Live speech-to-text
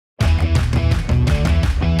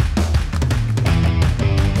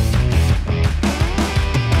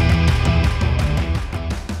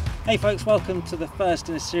Hey folks, welcome to the first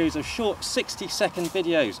in a series of short 60-second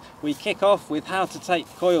videos. We kick off with how to take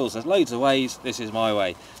coils. There's loads of ways, this is my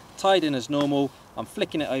way. Tied in as normal, I'm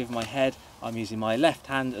flicking it over my head. I'm using my left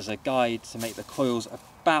hand as a guide to make the coils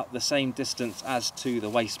about the same distance as to the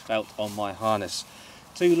waist belt on my harness.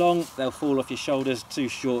 Too long, they'll fall off your shoulders. Too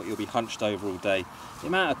short, you'll be hunched over all day. The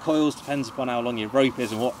amount of coils depends upon how long your rope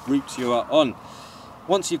is and what routes you are on.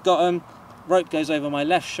 Once you've got them, rope goes over my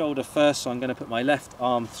left shoulder first, so I'm going to put my left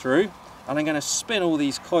arm through and I'm going to spin all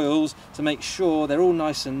these coils to make sure they're all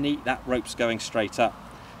nice and neat, that rope's going straight up.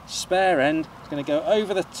 Spare end is going to go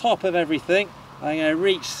over the top of everything. I'm going to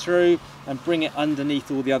reach through and bring it underneath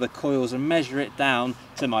all the other coils and measure it down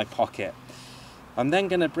to my pocket. I'm then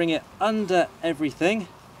going to bring it under everything.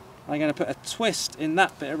 I'm going to put a twist in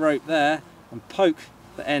that bit of rope there and poke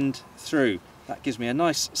the end through. That gives me a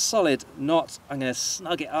nice solid knot. I'm going to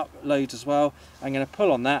snug it up loads as well. I'm going to pull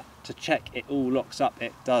on that to check it all locks up.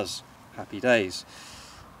 It does. Happy days.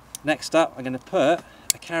 Next up, I'm going to put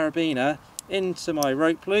a carabiner into my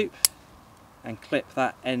rope loop and clip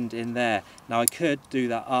that end in there. Now I could do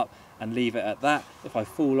that up and leave it at that. If I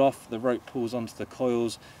fall off, the rope pulls onto the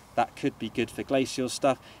coils. That could be good for glacial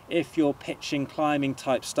stuff. If you're pitching, climbing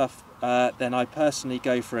type stuff, then I personally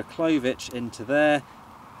go for a clovitch into there,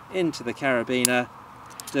 into the carabiner,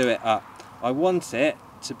 do it up. I want it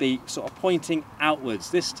to be sort of pointing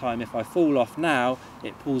outwards. This time, if I fall off now,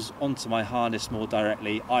 it pulls onto my harness more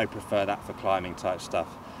directly. I prefer that for climbing type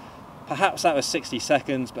stuff. Perhaps that was 60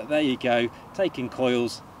 seconds, but there you go. Taking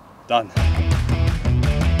coils, done.